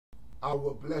I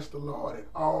will bless the Lord at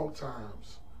all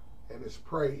times, and his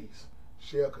praise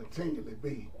shall continually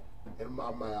be in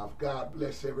my mouth. God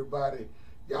bless everybody.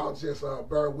 Y'all just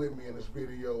bear with me in this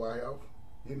video. I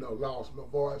have, lost my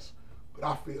voice, but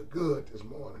I feel good this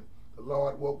morning. The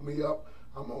Lord woke me up.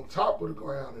 I'm on top of the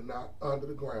ground and not under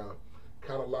the ground.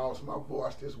 Kind of lost my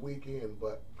voice this weekend,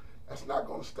 but that's not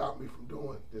going to stop me from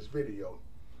doing this video.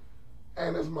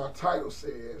 And as my title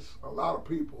says, a lot of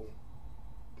people,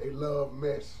 they love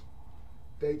mess.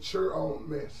 They cheer on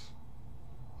mess.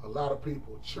 A lot of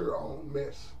people cheer on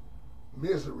mess.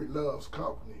 Misery loves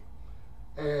company.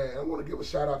 And I want to give a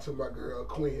shout out to my girl,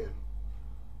 Quinn.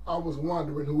 I was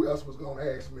wondering who else was going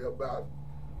to ask me about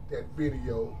that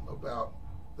video about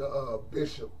the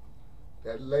bishop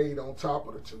that laid on top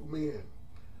of the two men.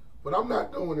 But I'm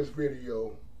not doing this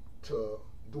video to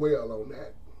dwell on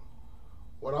that.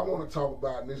 What I want to talk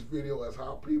about in this video is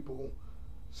how people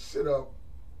sit up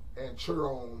and cheer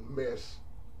on mess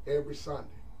every Sunday.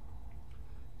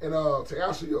 And to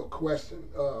answer your question,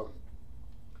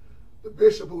 the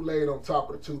bishop who laid on top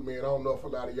of the two men, I don't know if a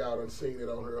lot of y'all done seen it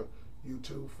on her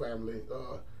YouTube family.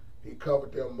 He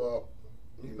covered them up.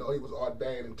 He was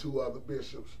ordaining two other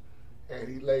bishops, and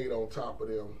he laid on top of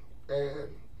them. And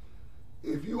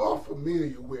if you are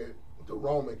familiar with the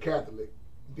Roman Catholic,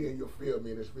 then you'll feel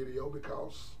me in this video,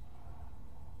 because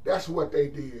that's what they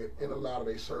did in a lot of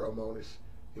their ceremonies.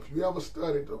 If you ever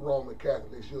studied the Roman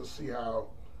Catholics, you'll see how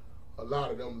a lot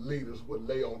of them leaders would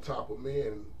lay on top of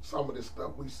men. Some of this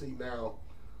stuff we see now,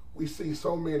 we see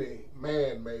so many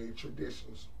man-made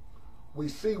traditions. We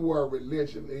see where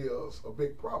religion is a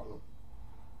big problem.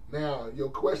 Now, your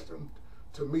question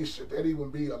to me, should that even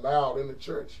be allowed in the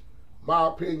church? My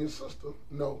opinion, sister,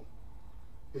 no.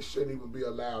 It shouldn't even be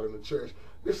allowed in the church.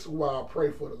 This is why I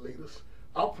pray for the leaders.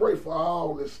 I pray for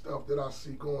all this stuff that I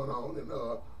see going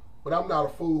on, but I'm not a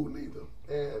fool neither,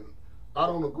 and I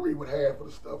don't agree with half of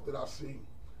the stuff that I see.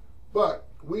 But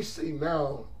we see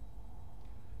now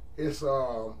it's a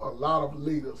lot of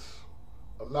leaders,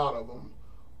 a lot of them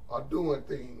are doing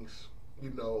things,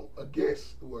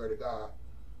 against the word of God.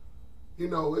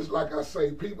 It's like I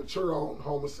say, people cheer on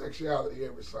homosexuality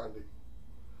every Sunday.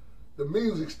 The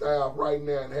music style right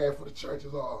now in half of the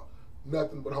churches are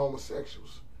nothing but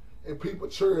homosexuals. And people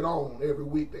cheer it on every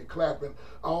week. They clapping,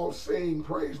 all sing,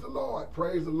 praise the Lord,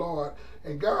 praise the Lord.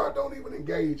 And God don't even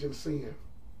engage in sin.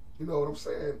 You know what I'm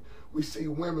saying? We see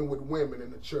women with women in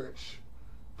the church.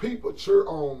 People cheer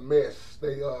on mess.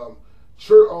 They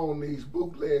cheer on these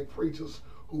bootleg preachers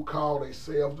who call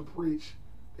themselves to preach.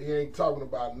 They ain't talking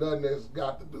about nothing that's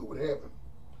got to do with heaven.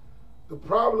 The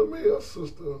problem is,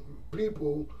 sister,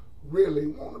 people really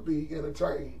want to be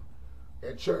entertained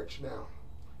at church now.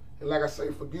 And like I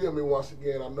say, forgive me once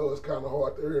again. I know it's kind of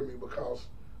hard to hear me because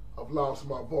I've lost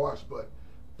my voice, but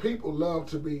people love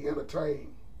to be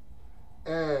entertained.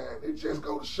 And it just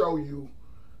goes to show you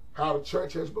how the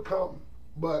church has become.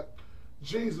 But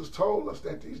Jesus told us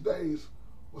that these days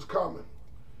was coming.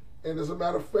 And as a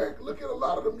matter of fact, look at a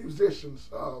lot of the musicians.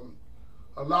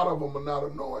 A lot of them are not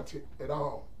anointed at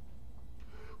all.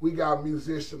 We got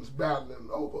musicians battling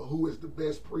over who is the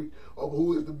best over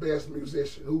who is the best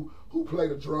musician, who play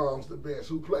the drums the best,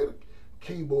 who play the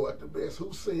keyboard the best,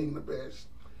 who sing the best.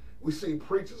 We see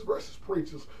preachers versus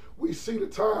preachers. We see the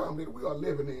time that we are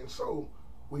living in, so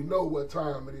we know what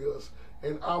time it is.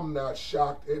 And I'm not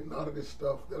shocked at none of this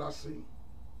stuff that I see.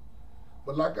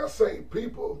 But like I say,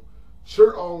 people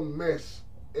cheer on mess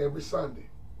every Sunday.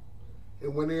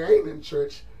 And when they ain't in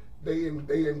church, they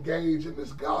engage in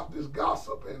this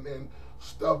gossip and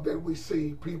stuff that we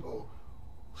see. People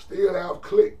still have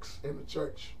cliques in the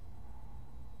church.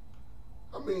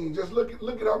 I mean, just look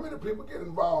at how many people get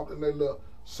involved in their little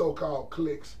so-called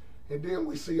cliques. And then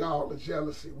we see all the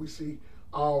jealousy. We see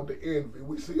all the envy.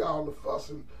 We see all the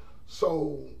fussing.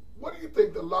 So what do you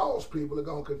think the lost people are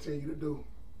going to continue to do?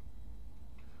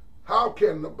 How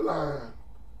can the blind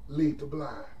lead the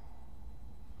blind?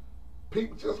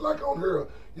 People, just like on here,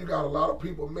 you got a lot of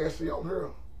people messy on here.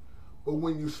 But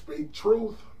when you speak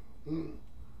truth,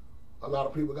 a lot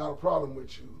of people got a problem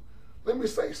with you. Let me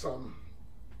say something.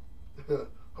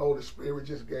 Holy Spirit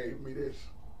just gave me this.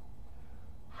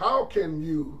 How can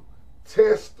you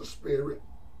test the Spirit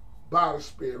by the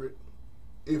Spirit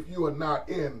if you are not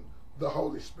in the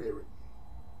Holy Spirit?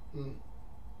 You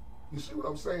see what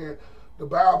I'm saying? The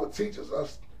Bible teaches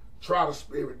us, try the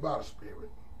Spirit by the Spirit.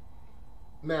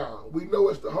 Now, we know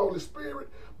it's the Holy Spirit,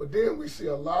 but then we see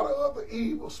a lot of other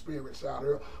evil spirits out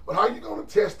here. But how are you going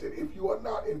to test it if you are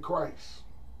not in Christ?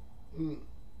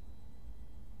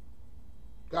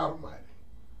 God Almighty.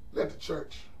 Let the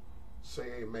church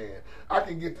say amen. I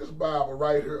can get this Bible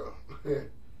right here.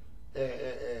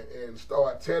 and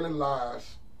start telling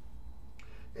lies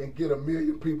and get 1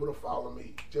 million people to follow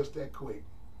me just that quick.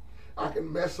 I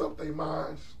can mess up their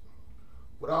minds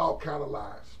with all kind of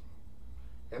lies,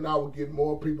 and I would get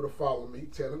more people to follow me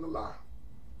telling a lie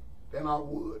than I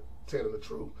would telling the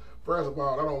truth. First of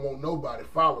all, I don't want nobody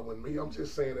following me. I'm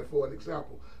just saying that for an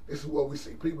example. This is what we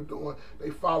see people doing. They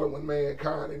following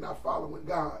mankind. They're not following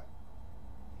God.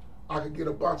 I could get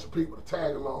a bunch of people to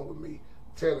tag along with me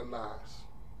telling lies.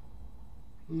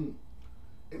 And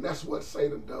that's what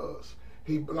Satan does.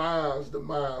 He blinds the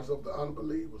minds of the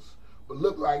unbelievers. But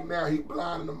look like now he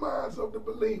blinding the minds of the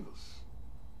believers.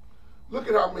 Look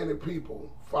at how many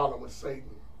people following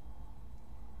Satan.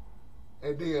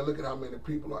 And then look at how many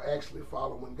people are actually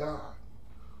following God.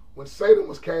 When Satan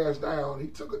was cast down, he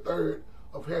took 1/3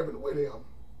 of heaven with him.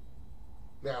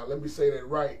 Now, let me say that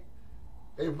right.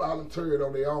 They volunteered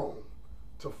on their own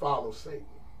to follow Satan.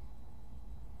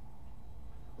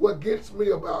 What gets me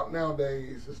about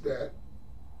nowadays is that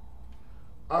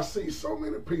I see so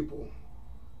many people,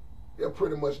 they'll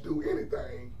pretty much do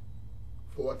anything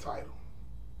for a title.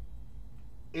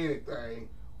 Anything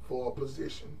for a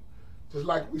position. Just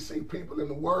like we see people in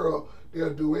the world,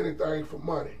 they'll do anything for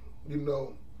money, you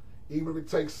know, even if it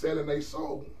takes selling their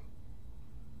soul.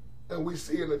 And we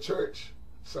see in the church,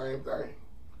 same thing.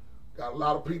 Got a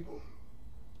lot of people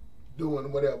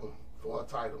doing whatever for a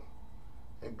title.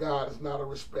 And God is not a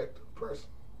respected person.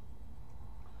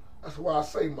 That's why I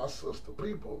say, my sister,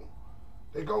 people,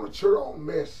 they go to church on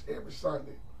mess every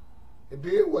Sunday. And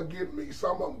then what gets me,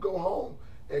 some of them go home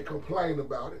and complain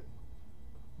about it.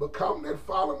 But come that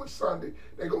following Sunday,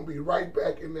 they're going to be right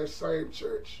back in that same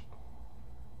church,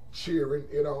 cheering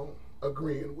it on,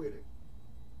 agreeing with it.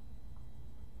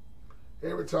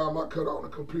 Every time I cut on the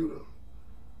computer,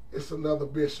 it's another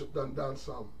bishop done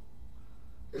something.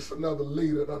 It's another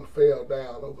leader done fell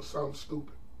down over something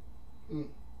stupid.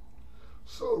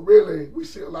 So really, we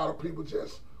see a lot of people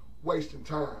just wasting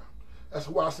time. That's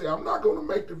why I say I'm not going to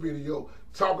make the video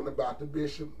talking about the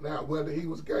bishop. Now, whether he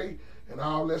was gay and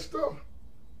all that stuff,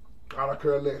 I don't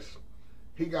care less.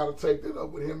 He got to take that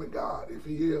up with him and God if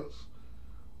he is.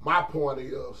 My point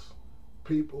is,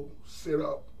 people sit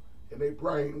up and they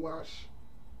brainwash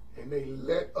and they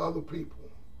let other people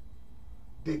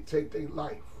dictate their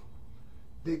life,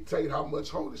 dictate how much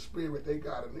Holy Spirit they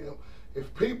got in them.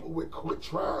 If people would quit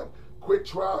trying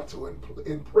to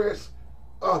impress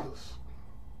others,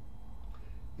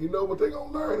 you know what they're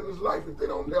going to learn in this life? If they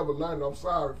don't never learn it, I'm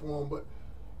sorry for them, but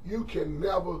you can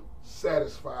never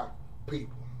satisfy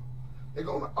people. They're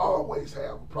going to always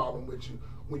have a problem with you.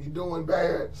 When you're doing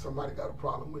bad, somebody got a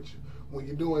problem with you. When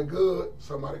you're doing good,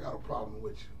 somebody got a problem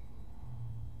with you.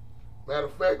 Matter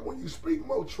of fact, when you speak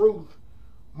more truth,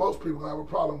 most people have a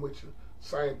problem with you.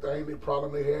 Same thing, the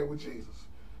problem they had with Jesus.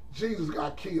 Jesus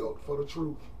got killed for the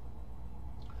truth.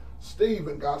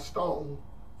 Stephen got stoned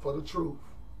for the truth.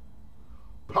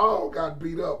 Paul got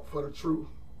beat up for the truth.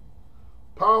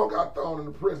 Paul got thrown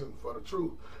into prison for the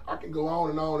truth. I can go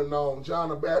on and on and on. John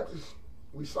the Baptist,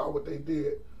 we saw what they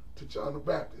did to John the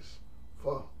Baptist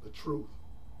for the truth.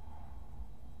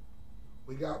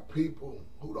 We got people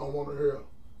who don't want to hear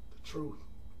the truth.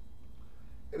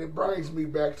 And it brings me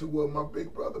back to what my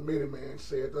big brother Miniman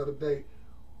said the other day.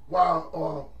 Why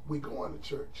are we going to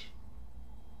church?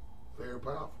 Very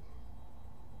powerful.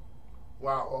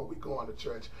 Why are we going to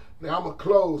church? Now, I'm going to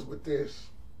close with this.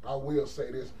 I will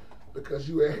say this because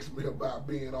you asked me about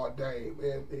being ordained.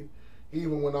 And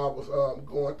even when I was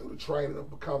going through the training of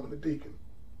becoming a deacon,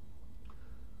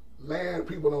 laying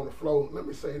people on the floor, let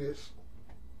me say this.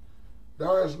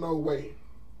 There is no way,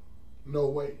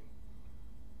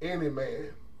 any man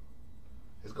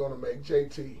is going to make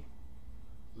JT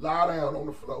lie down on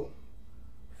the floor,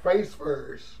 face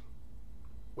first,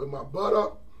 with my butt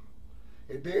up,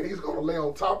 and then he's going to lay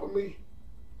on top of me.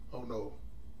 Oh, no.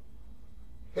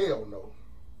 Hell no.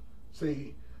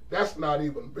 See, that's not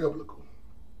even biblical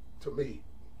to me.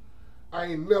 I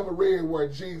ain't never read where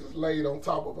Jesus laid on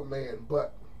top of a man's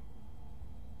butt.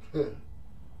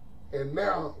 And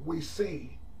now we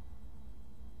see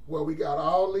where we got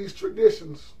all these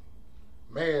traditions,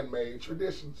 man-made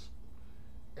traditions,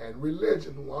 and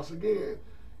religion. Once again,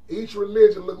 each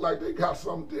religion look like they got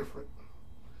something different.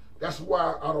 That's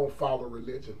why I don't follow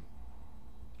religion.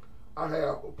 I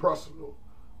have a personal,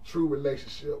 true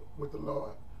relationship with the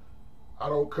Lord. I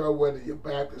don't care whether you're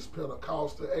Baptist,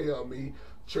 Pentecostal, AME,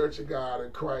 Church of God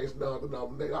in Christ,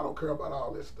 non-denominational. I don't care about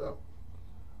all this stuff.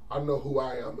 I know who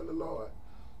I am in the Lord.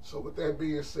 So with that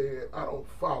being said, I don't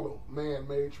follow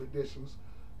man-made traditions.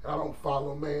 And I don't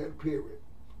follow man, period.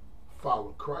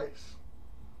 Follow Christ.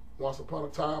 Once upon a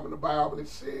time in the Bible, it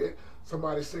said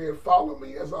Somebody said, follow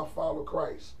me as I follow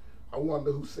Christ. I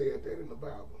wonder who said that in the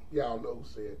Bible. Y'all know who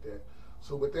said that.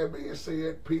 So with that being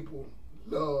said, people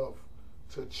love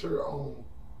to cheer on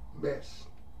mess.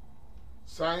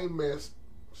 Same mess,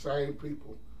 same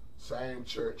people, same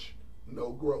church,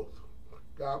 no growth.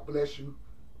 God bless you.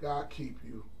 God keep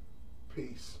you.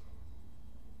 Peace.